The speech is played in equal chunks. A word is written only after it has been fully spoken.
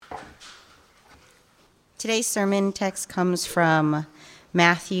Today's sermon text comes from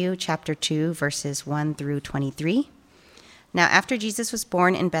Matthew chapter 2, verses 1 through 23. Now, after Jesus was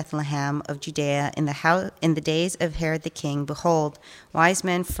born in Bethlehem of Judea in the days of Herod the king, behold, wise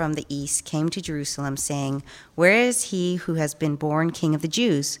men from the east came to Jerusalem, saying, "Where is he who has been born King of the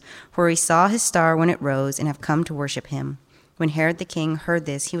Jews? For we saw his star when it rose and have come to worship him." When Herod the king heard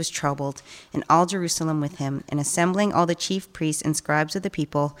this, he was troubled, and all Jerusalem with him. And assembling all the chief priests and scribes of the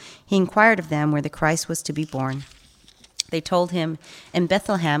people, he inquired of them where the Christ was to be born. They told him, "In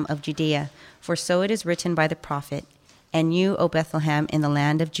Bethlehem of Judea, for so it is written by the prophet, 'And you, O Bethlehem, in the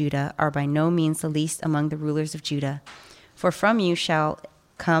land of Judah, are by no means the least among the rulers of Judah. For from you shall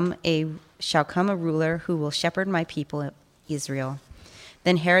come a ruler who will shepherd my people Israel.'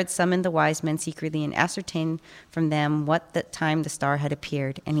 Then Herod summoned the wise men secretly and ascertained from them what the time the star had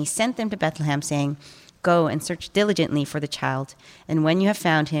appeared. And he sent them to Bethlehem, saying, 'Go and search diligently for the child, and when you have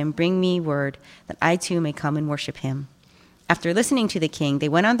found him, bring me word, that I too may come and worship him.' After listening to the king, they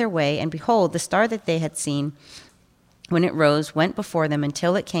went on their way, and behold, the star that they had seen when it rose went before them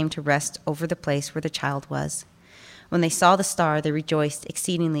until it came to rest over the place where the child was. When they saw the star, they rejoiced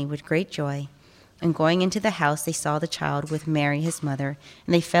exceedingly with great joy. And going into the house, they saw the child with Mary his mother,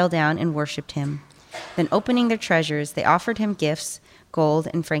 and they fell down and worshipped him. Then opening their treasures, they offered him gifts, gold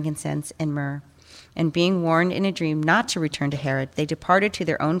and frankincense and myrrh. And being warned in a dream not to return to Herod, they departed to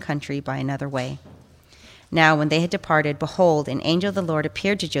their own country by another way. Now when they had departed, behold, an angel of the Lord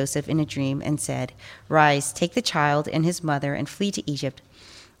appeared to Joseph in a dream and said, 'Rise, take the child and his mother and flee to Egypt,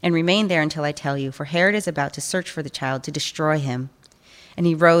 and remain there until I tell you, for Herod is about to search for the child to destroy him.' And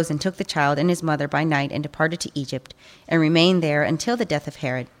he rose and took the child and his mother by night and departed to Egypt, and remained there until the death of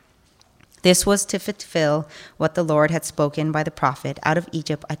Herod. This was to fulfill what the Lord had spoken by the prophet, 'Out of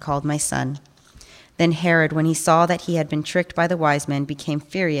Egypt I called my son.' Then Herod, when he saw that he had been tricked by the wise men, became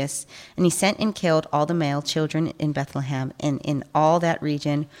furious, and he sent and killed all the male children in Bethlehem and in all that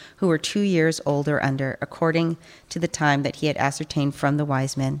region who were 2 years old or under, according to the time that he had ascertained from the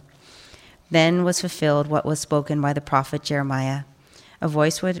wise men. Then was fulfilled what was spoken by the prophet Jeremiah. A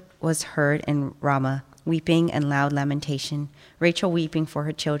voice was heard in Ramah, weeping and loud lamentation, Rachel weeping for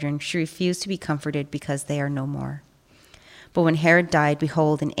her children. She refused to be comforted because they are no more. But when Herod died,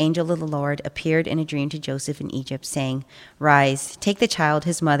 behold, an angel of the Lord appeared in a dream to Joseph in Egypt, saying, 'Rise, take the child,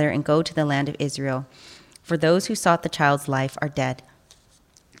 his mother, and go to the land of Israel, for those who sought the child's life are dead.'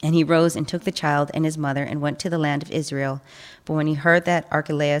 And he rose and took the child and his mother and went to the land of Israel. But when he heard that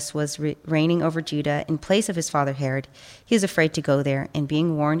Archelaus was reigning over Judah in place of his father Herod, he was afraid to go there, and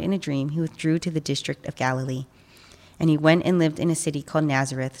being warned in a dream, he withdrew to the district of Galilee. And he went and lived in a city called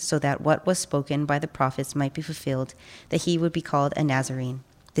Nazareth, so that what was spoken by the prophets might be fulfilled, that he would be called a Nazarene.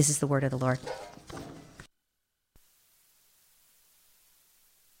 This is the word of the Lord.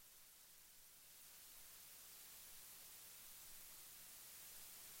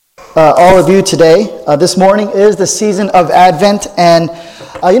 All of you today. This morning is the season of Advent, and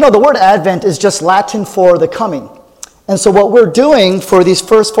the word Advent is just Latin for the coming. And so what we're doing for these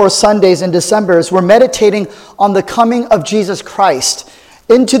first 4 Sundays in December is we're meditating on the coming of Jesus Christ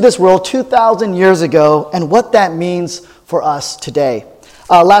into this world 2,000 years ago and what that means for us today.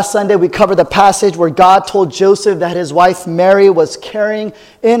 Last Sunday we covered the passage where God told Joseph that his wife Mary was carrying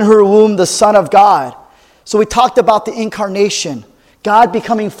in her womb the Son of God. So we talked about the incarnation, God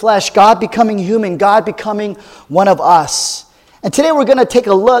becoming flesh, God becoming human, God becoming one of us. And today we're going to take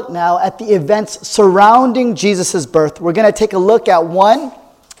a look now at the events surrounding Jesus' birth. We're going to take a look at 1,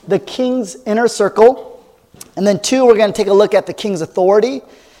 the king's inner circle. And then 2, we're going to take a look at the king's authority.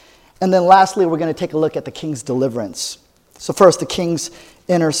 And then lastly, we're going to take a look at the king's deliverance. So first, the king's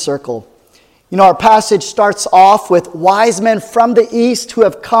inner circle. Our passage starts off with wise men from the east who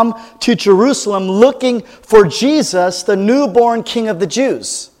have come to Jerusalem looking for Jesus, the newborn king of the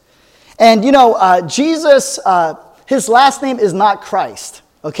Jews. And, Jesus, his last name is not Christ,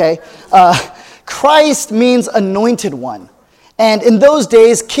 okay? Christ means anointed one. And in those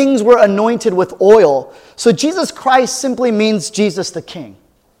days, kings were anointed with oil. So Jesus Christ simply means Jesus the King.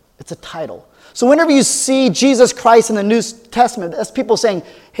 It's a title. So whenever you see Jesus Christ in the New Testament, that's people saying,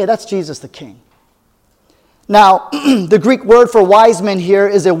 hey, that's Jesus the King. Now, the Greek word for wise men here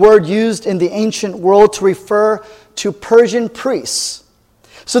is a word used in the ancient world to refer to Persian priests.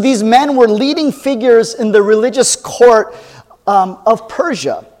 So these men were leading figures in the religious court of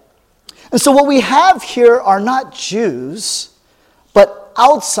Persia. And so what we have here are not Jews, but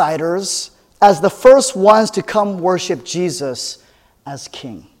outsiders as the first ones to come worship Jesus as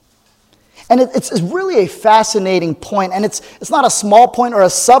king. And it's really a fascinating point, and it's not a small point or a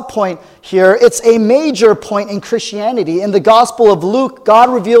sub-point here. It's a major point in Christianity. In the Gospel of Luke,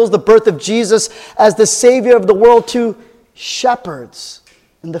 God reveals the birth of Jesus as the Savior of the world to shepherds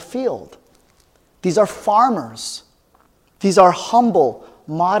in the field. These are farmers. These are humble,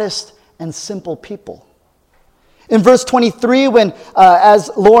 modest, and simple people. In verse 23,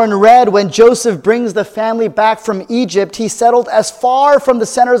 as Lauren read, when Joseph brings the family back from Egypt, he settled as far from the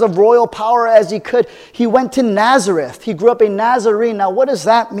centers of royal power as he could. He went to Nazareth. He grew up a Nazarene. Now, what does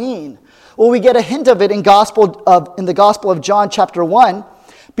that mean? Well, we get a hint of it in the Gospel of John chapter 1.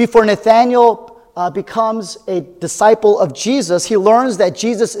 Before Nathanael becomes a disciple of Jesus, he learns that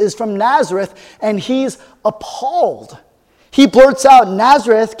Jesus is from Nazareth, and he's appalled. He blurts out,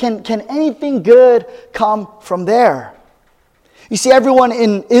 Nazareth, can anything good come from there? You see, everyone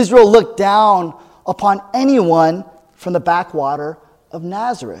in Israel looked down upon anyone from the backwater of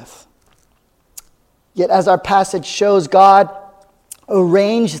Nazareth. Yet as our passage shows, God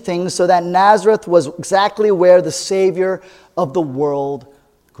arranged things so that Nazareth was exactly where the Savior of the world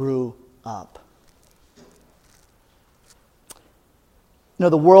grew up. You know,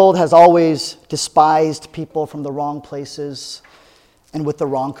 the world has always despised people from the wrong places and with the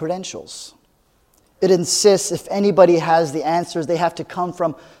wrong credentials. It insists if anybody has the answers, they have to come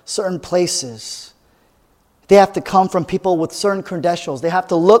from certain places. They have to come from people with certain credentials. They have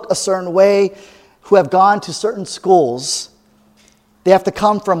to look a certain way, who have gone to certain schools. They have to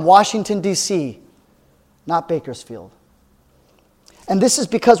come from Washington, D.C., not Bakersfield. And this is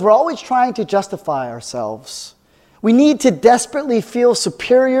because we're always trying to justify ourselves. We need to desperately feel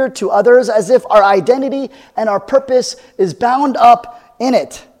superior to others as if our identity and our purpose is bound up in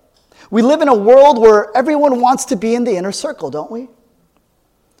it. We live in a world where everyone wants to be in the inner circle, don't we?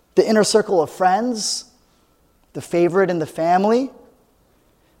 The inner circle of friends, the favorite in the family,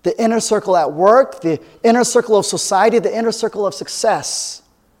 the inner circle at work, the inner circle of society, the inner circle of success.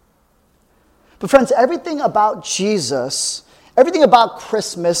 But friends, everything about Jesus, everything about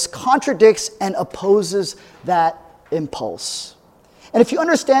Christmas contradicts and opposes that impulse. And if you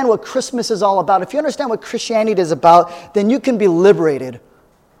understand what Christmas is all about, if you understand what Christianity is about, then you can be liberated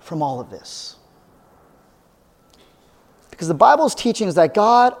from all of this. Because the Bible's teaching is that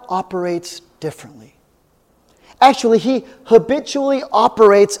God operates differently. Actually, he habitually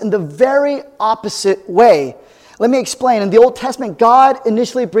operates in the very opposite way. Let me explain. In the Old Testament, God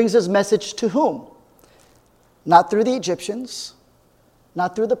initially brings his message to whom? Not through the Egyptians,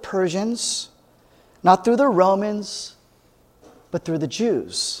 not through the Persians, not through the Romans, but through the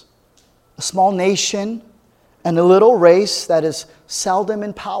Jews, a small nation and a little race that is seldom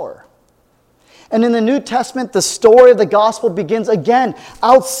in power. And in the New Testament, the story of the gospel begins again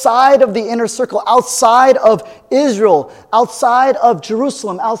outside of the inner circle, outside of Israel, outside of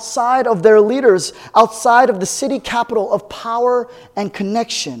Jerusalem, outside of their leaders, outside of the city capital of power and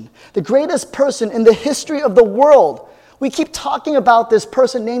connection. The greatest person in the history of the world. We keep talking about this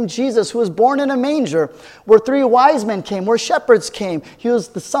person named Jesus who was born in a manger, where 3 wise men came, where shepherds came. He was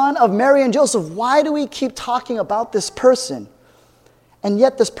the son of Mary and Joseph. Why do we keep talking about this person? And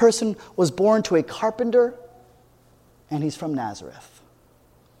yet this person was born to a carpenter, and he's from Nazareth.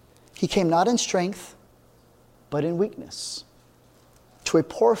 He came not in strength, but in weakness, to a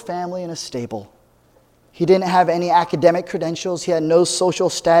poor family in a stable. He didn't have any academic credentials. He had no social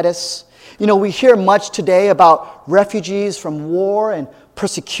status. You know, we hear much today about refugees from war and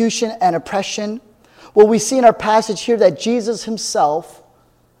persecution and oppression. Well, we see in our passage here that Jesus himself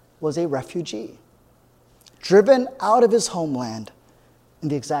was a refugee, driven out of his homeland in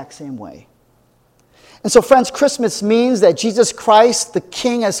the exact same way. And so, friends, Christmas means that Jesus Christ, the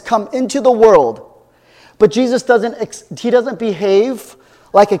King, has come into the world. But Jesus doesn't behave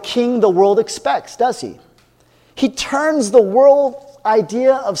like a king the world expects, does he? He turns the world's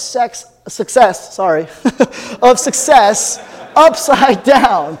idea of success upside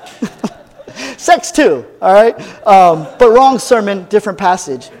down. Sex too, all right? But wrong sermon, different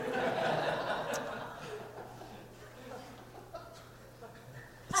passage.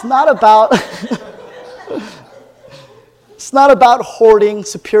 It's not about hoarding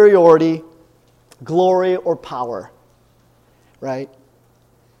superiority, glory, or power, right?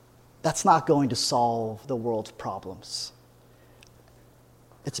 That's not going to solve the world's problems.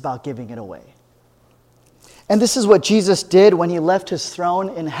 It's about giving it away. And this is what Jesus did when he left his throne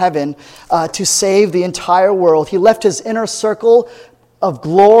in heaven to save the entire world. He left his inner circle of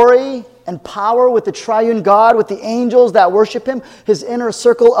glory and power with the triune God, with the angels that worship him, his inner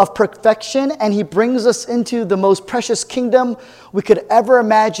circle of perfection, and he brings us into the most precious kingdom we could ever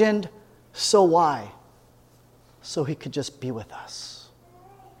imagine. So why? So he could just be with us.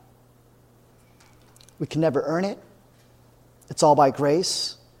 We can never earn it. It's all by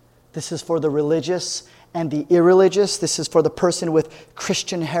grace. This is for the religious and the irreligious. This is for the person with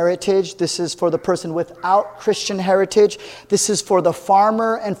Christian heritage. This is for the person without Christian heritage. This is for the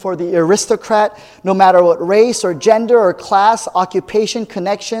farmer and for the aristocrat, no matter what race or gender or class, occupation,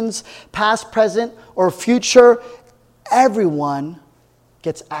 connections, past, present, or future. Everyone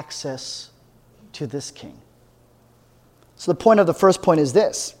gets access to this king. So the point of the first point is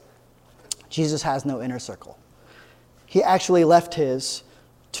this: Jesus has no inner circle. He actually left his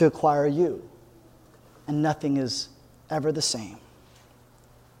to acquire you. And nothing is ever the same.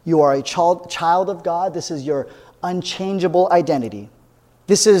 You are a child of God. This is your unchangeable identity.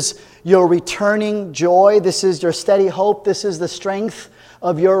 This is your returning joy. This is your steady hope. This is the strength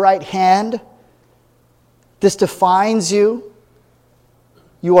of your right hand. This defines you.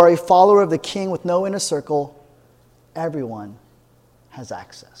 You are a follower of the King with no inner circle. Everyone has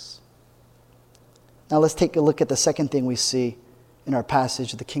access. Now let's take a look at the second thing we see in our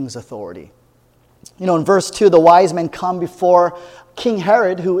passage, the king's authority. You know, in verse 2, the wise men come before King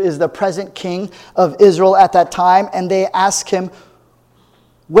Herod, who is the present king of Israel at that time, and they ask him,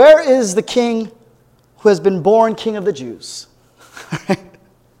 "Where is the king who has been born king of the Jews?"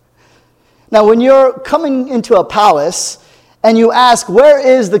 Now, when you're coming into a palace and you ask, "Where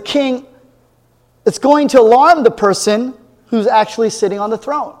is the king?" it's going to alarm the person who's actually sitting on the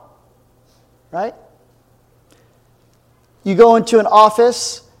throne, right? You go into an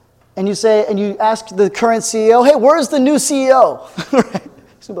office and you ask the current CEO, "Hey, where's the new CEO?" Right?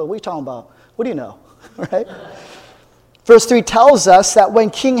 So, what are you talking about? What do you know? Right? Verse 3 tells us that when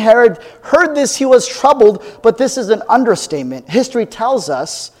King Herod heard this, he was troubled, but this is an understatement. History tells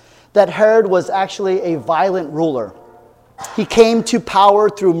us that Herod was actually a violent ruler. He came to power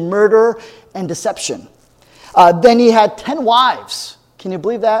through murder and deception. Then he had 10 wives. Can you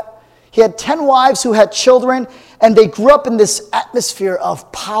believe that? He had 10 wives who had children, and they grew up in this atmosphere of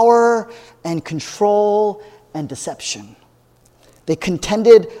power and control and deception. They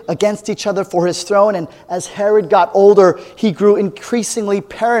contended against each other for his throne, and as Herod got older, he grew increasingly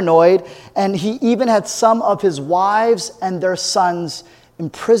paranoid, and he even had some of his wives and their sons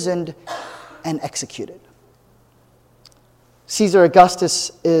imprisoned and executed. Caesar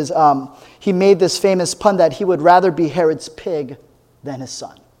Augustus he made this famous pun that he would rather be Herod's pig than his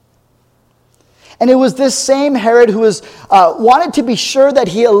son. And it was this same Herod who wanted to be sure that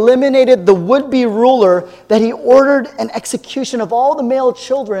he eliminated the would-be ruler, that he ordered an execution of all the male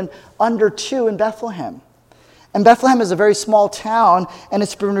children under 2 in Bethlehem. And Bethlehem is a very small town, and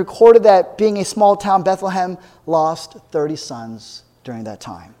it's been recorded that being a small town, Bethlehem lost 30 sons during that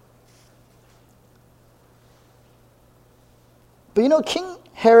time. But you know, King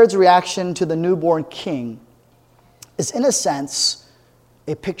Herod's reaction to the newborn king is, in a sense,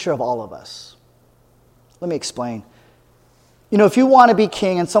 a picture of all of us. Let me explain. You know, if you want to be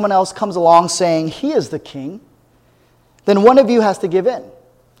king and someone else comes along saying he is the king, then one of you has to give in.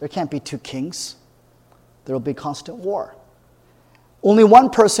 There can't be 2 kings. There will be constant war. Only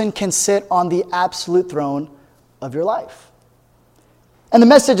one person can sit on the absolute throne of your life. And the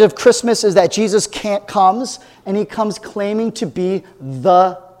message of Christmas is that Jesus comes, and he comes claiming to be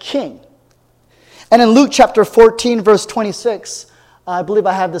the king. And in Luke chapter 14, verse 26, I believe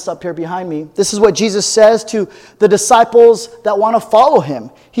I have this up here behind me. This is what Jesus says to the disciples that want to follow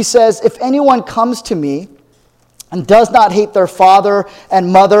him. He says, "If anyone comes to me and does not hate their father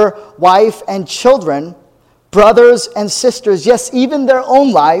and mother, wife and children, brothers and sisters, yes, even their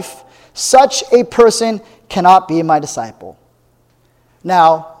own life, such a person cannot be my disciple."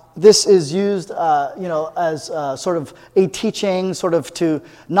 Now, this is used, as sort of a teaching, sort of to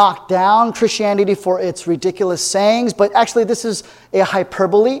knock down Christianity for its ridiculous sayings. But actually, this is a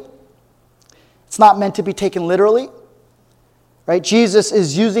hyperbole. It's not meant to be taken literally, right? Jesus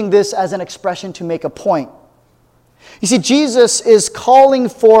is using this as an expression to make a point. You see, Jesus is calling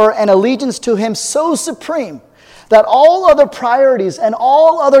for an allegiance to him so supreme that all other priorities and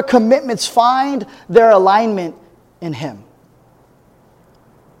all other commitments find their alignment in him.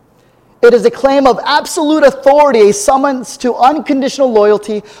 It is a claim of absolute authority, a summons to unconditional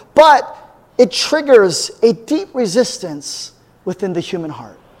loyalty, but it triggers a deep resistance within the human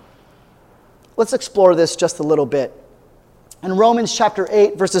heart. Let's explore this just a little bit. In Romans chapter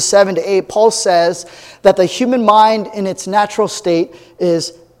 8, verses 7 to 8, Paul says that the human mind in its natural state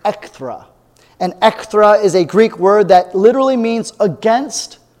is ekthra. And ekthra is a Greek word that literally means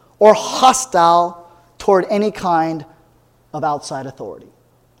against or hostile toward any kind of outside authority.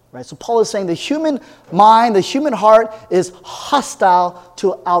 Right? So Paul is saying the human mind, the human heart is hostile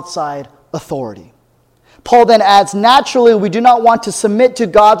to outside authority. Paul then adds, naturally, we do not want to submit to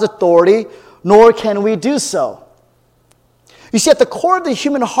God's authority, nor can we do so. You see, at the core of the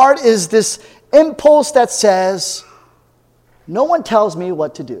human heart is this impulse that says, no one tells me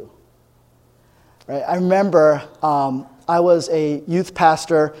what to do. Right? I remember I was a youth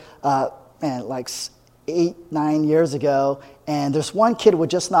pastor, like 8-9 years ago, and there's one kid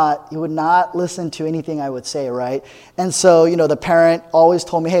would not listen to anything I would say, right? And so, the parent always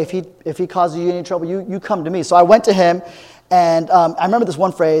told me, hey, if he causes you any trouble, you come to me. So I went to him, and I remember this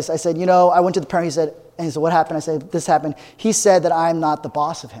one phrase. I said, I went to the parent, he said, what happened? I said, this happened. He said that I'm not the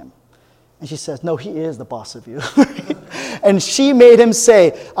boss of him. And she says, no, he is the boss of you. And she made him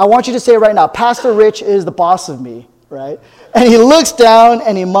say, I want you to say it right now, Pastor Rich is the boss of me, right? And he looks down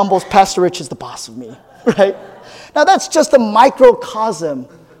and he mumbles, Pastor Rich is the boss of me, right? Now that's just a microcosm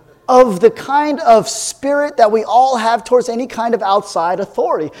of the kind of spirit that we all have towards any kind of outside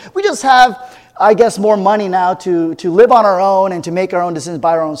authority. We just have, I guess, more money now to live on our own and to make our own decisions,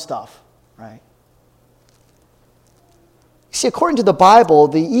 buy our own stuff, right? You see, according to the Bible,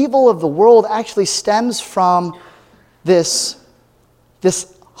 the evil of the world actually stems from this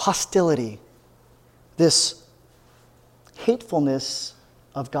hostility, this hatefulness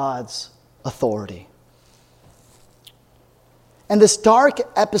of God's authority. And this dark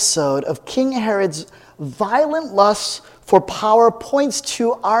episode of King Herod's violent lust for power points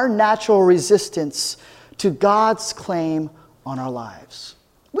to our natural resistance to God's claim on our lives.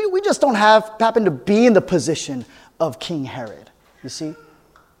 We just don't happen to be in the position of King Herod, you see?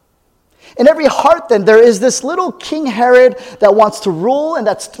 In every heart, then, there is this little King Herod that wants to rule and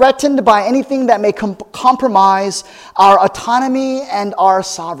that's threatened by anything that may compromise our autonomy and our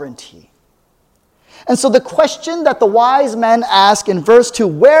sovereignty. And so the question that the wise men ask in verse 2,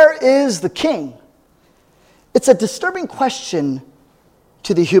 where is the king? It's a disturbing question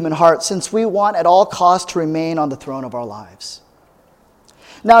to the human heart since we want at all costs to remain on the throne of our lives.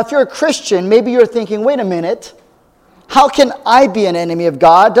 Now, if you're a Christian, maybe you're thinking, wait a minute, how can I be an enemy of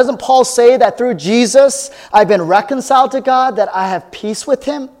God? Doesn't Paul say that through Jesus, I've been reconciled to God, that I have peace with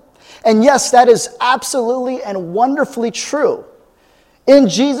him? And yes, that is absolutely and wonderfully true. In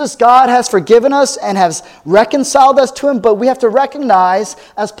Jesus, God has forgiven us and has reconciled us to him, but we have to recognize,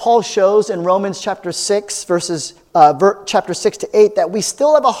 as Paul shows in Romans chapter 6, chapter 6 to 8, that we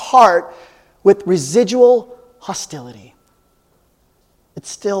still have a heart with residual hostility. It's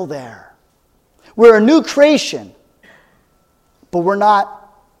still there. We're a new creation, but we're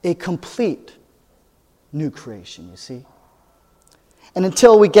not a complete new creation, you see. And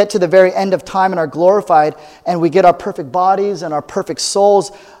until we get to the very end of time and are glorified and we get our perfect bodies and our perfect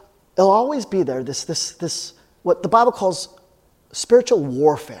souls, it'll always be there, this what the Bible calls spiritual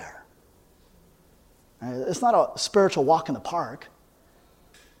warfare. It's not a spiritual walk in the park.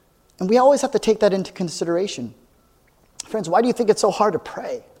 And we always have to take that into consideration. Friends, why do you think it's so hard to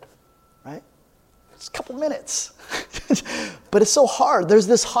pray? Right? It's a couple minutes. But it's so hard. There's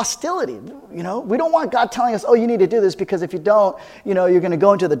this hostility, We don't want God telling us, oh, you need to do this because if you don't, you're going to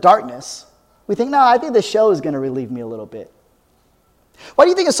go into the darkness. We think, no, I think the show is going to relieve me a little bit. Why do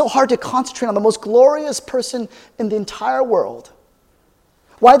you think it's so hard to concentrate on the most glorious person in the entire world?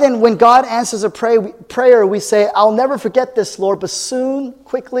 Why then, when God answers a prayer, we say, I'll never forget this, Lord, but soon,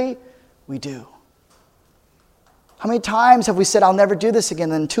 quickly, we do. How many times have we said, I'll never do this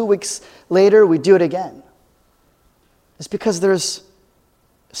again, and then 2 weeks later, we do it again? It's because there's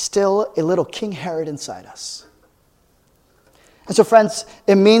still a little King Herod inside us. And so, friends,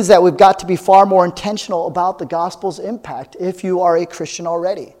 it means that we've got to be far more intentional about the gospel's impact if you are a Christian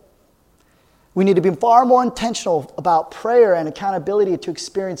already. We need to be far more intentional about prayer and accountability to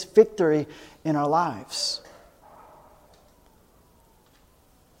experience victory in our lives.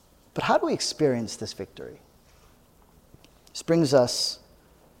 But how do we experience this victory? This brings us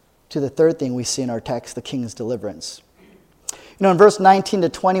to the third thing we see in our text, the king's deliverance. In verse 19 to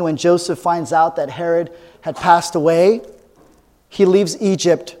 20, when Joseph finds out that Herod had passed away, he leaves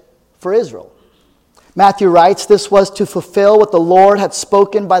Egypt for Israel. Matthew writes, this was to fulfill what the Lord had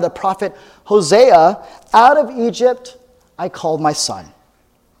spoken by the prophet Hosea, out of Egypt I called my son.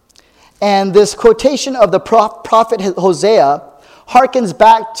 And this quotation of the prophet Hosea harkens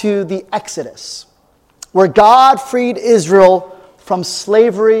back to the Exodus, where God freed Israel from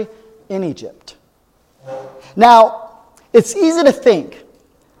slavery in Egypt. Now, it's easy to think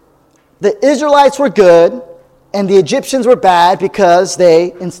the Israelites were good and the Egyptians were bad because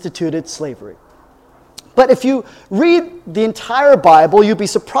they instituted slavery. But if you read the entire Bible, you'd be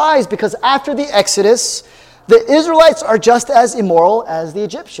surprised because after the Exodus, the Israelites are just as immoral as the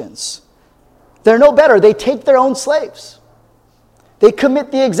Egyptians. They're no better. They take their own slaves. They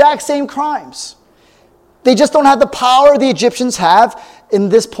commit the exact same crimes. They just don't have the power the Egyptians have in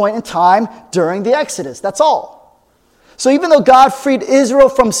this point in time during the Exodus. That's all. So even though God freed Israel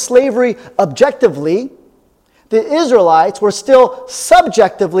from slavery objectively, the Israelites were still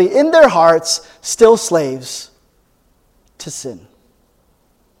subjectively, in their hearts, still slaves to sin.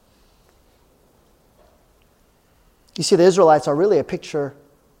 You see, the Israelites are really a picture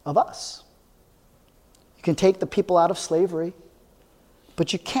of us. You can take the people out of slavery,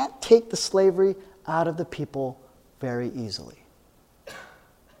 but you can't take the slavery out of the people very easily.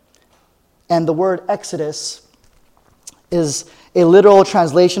 And the word Exodus is a literal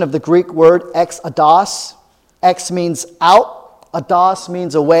translation of the Greek word exodos. Ex means out, odos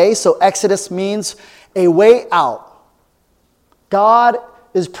means away, so Exodus means a way out. God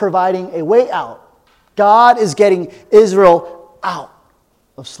is providing a way out. God is getting Israel out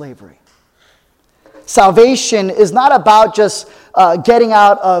of slavery. Salvation is not about just getting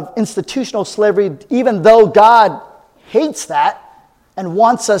out of institutional slavery, even though God hates that and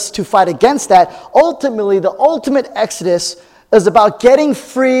wants us to fight against that. Ultimately, the ultimate exodus is about getting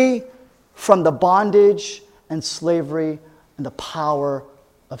free from the bondage and slavery and the power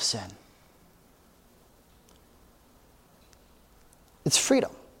of sin. It's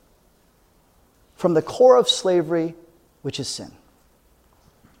freedom from the core of slavery, which is sin.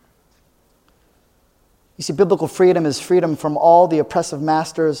 You see, biblical freedom is freedom from all the oppressive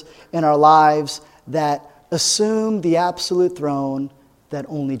masters in our lives that assume the absolute throne that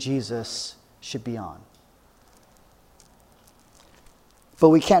only Jesus should be on. But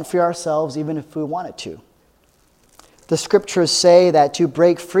we can't free ourselves even if we wanted to. The scriptures say that to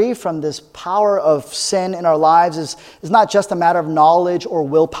break free from this power of sin in our lives is not just a matter of knowledge or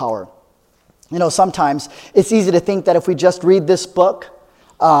willpower. You know, sometimes it's easy to think that if we just read this book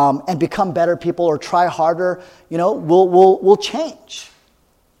and become better people or try harder, you know, we'll change.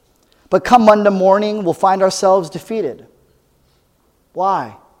 But come Monday morning, we'll find ourselves defeated.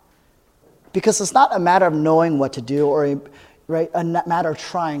 Why? Because it's not a matter of knowing what to do or a matter of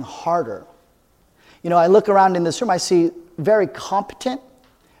trying harder. You know, I look around in this room, I see very competent,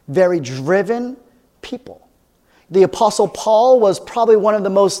 very driven people. The Apostle Paul was probably one of the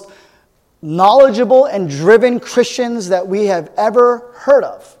most knowledgeable and driven Christians that we have ever heard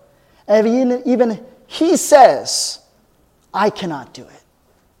of. And even he says, I cannot do it.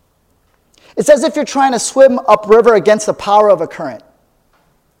 It's as if you're trying to swim upriver against the power of a current.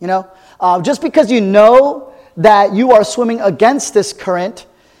 You know, just because you know that you are swimming against this current,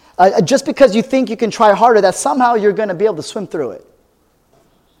 just because you think you can try harder, that somehow you're going to be able to swim through it.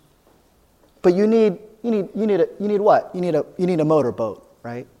 But you need what? You need a motorboat,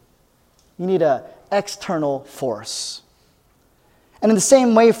 right? You need an external force. And in the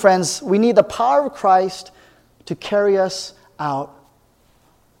same way, friends, we need the power of Christ to carry us out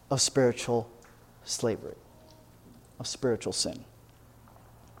of spiritual slavery, of spiritual sin.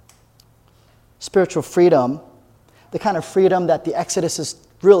 Spiritual freedom, the kind of freedom that the Exodus is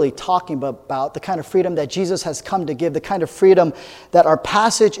really talking about, the kind of freedom that Jesus has come to give, the kind of freedom that our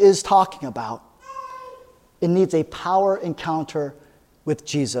passage is talking about, it needs a power encounter with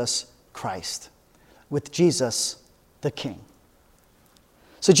Jesus Christ, with Jesus the King.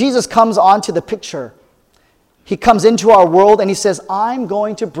 So Jesus comes onto the picture. He comes into our world and he says, I'm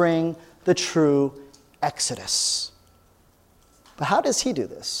going to bring the true Exodus. But how does he do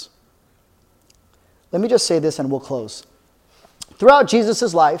this? Let me just say this and we'll close. Throughout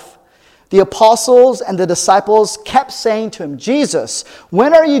Jesus' life, the apostles and the disciples kept saying to him, Jesus,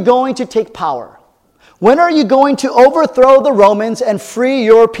 when are you going to take power? When are you going to overthrow the Romans and free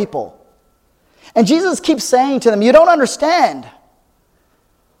your people? And Jesus keeps saying to them, you don't understand.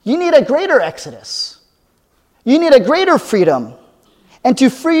 You need a greater exodus. You need a greater freedom. And to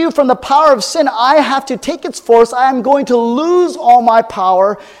free you from the power of sin, I have to take its force. I am going to lose all my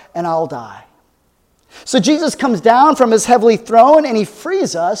power and I'll die. So Jesus comes down from his heavenly throne and he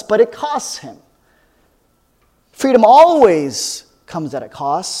frees us, but it costs him. Freedom always comes at a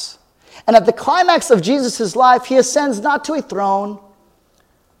cost. And at the climax of Jesus' life, he ascends not to a throne,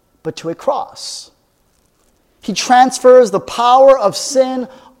 but to a cross. He transfers the power of sin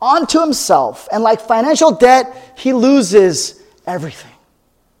onto himself. And like financial debt, he loses everything.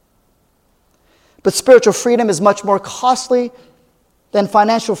 But spiritual freedom is much more costly than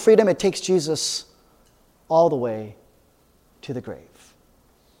financial freedom. It takes Jesus all the way to the grave.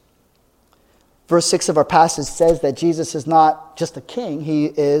 Verse 6 of our passage says that Jesus is not just a king, he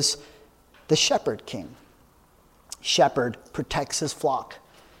is the shepherd king. Shepherd protects his flock.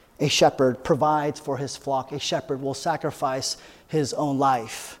 A shepherd provides for his flock. A shepherd will sacrifice his own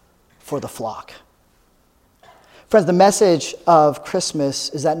life for the flock. Friends, the message of Christmas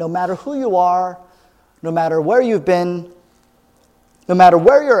is that no matter who you are, no matter where you've been, no matter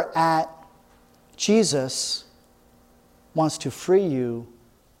where you're at, Jesus wants to free you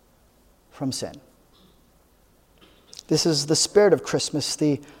from sin. This is the spirit of Christmas,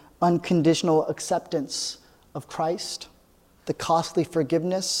 the unconditional acceptance of Christ, the costly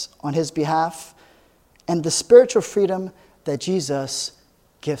forgiveness on his behalf, and the spiritual freedom that Jesus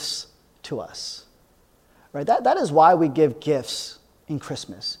gives to us. Right? That is why we give gifts in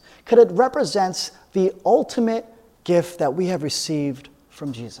Christmas, because it represents the ultimate gift that we have received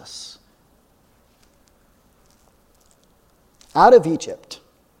from Jesus. Out of Egypt,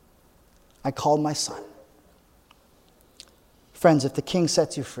 I called my son. Friends, if the King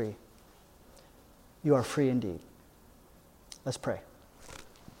sets you free, you are free indeed. Let's pray.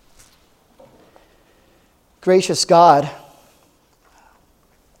 Gracious God,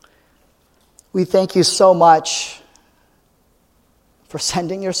 we thank you so much for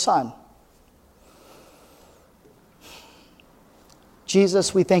sending your Son.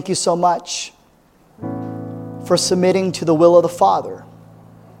 Jesus, we thank you so much for submitting to the will of the Father.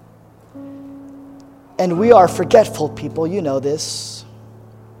 And we are forgetful people, you know this.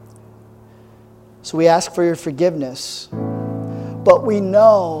 So we ask for your forgiveness. But we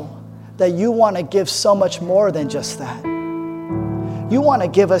know that you want to give so much more than just that. You want to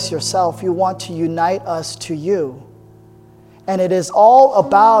give us yourself. You want to unite us to you. And it is all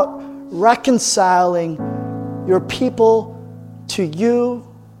about reconciling your people to you,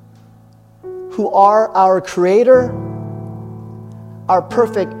 who are our Creator, our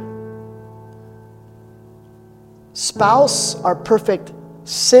perfect spouse, our perfect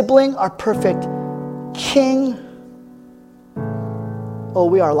sibling, our perfect King. Oh,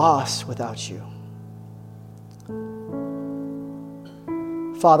 we are lost without you.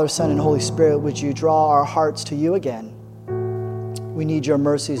 Father, Son, and Holy Spirit, would you draw our hearts to you again? We need your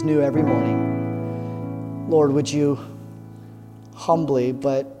mercies new every morning. Lord, would you humbly,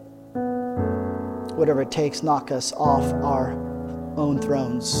 but whatever it takes, knock us off our own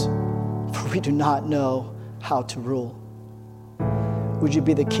thrones, for we do not know how to rule. Would you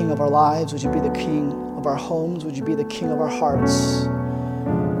be the King of our lives? Would you be the King of our homes? Would you be the King of our hearts?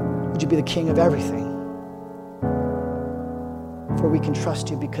 Would you be the King of everything? For we can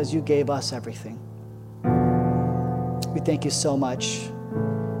trust you because you gave us everything. We thank you so much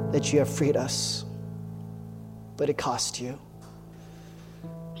that you have freed us, but it cost you.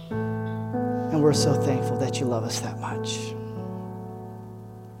 And we're so thankful that you love us that much.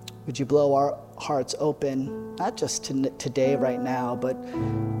 Would you blow our hearts open, not just to today, right now, but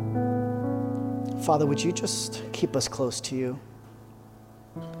Father, would you just keep us close to you?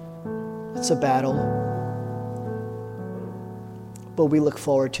 It's a battle, but we look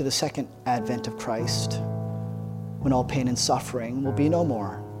forward to the second advent of Christ, when all pain and suffering will be no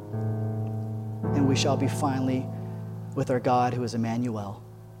more, and we shall be finally with our God, who is Emmanuel.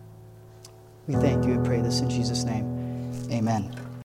 We thank you and pray this in Jesus' name. Amen.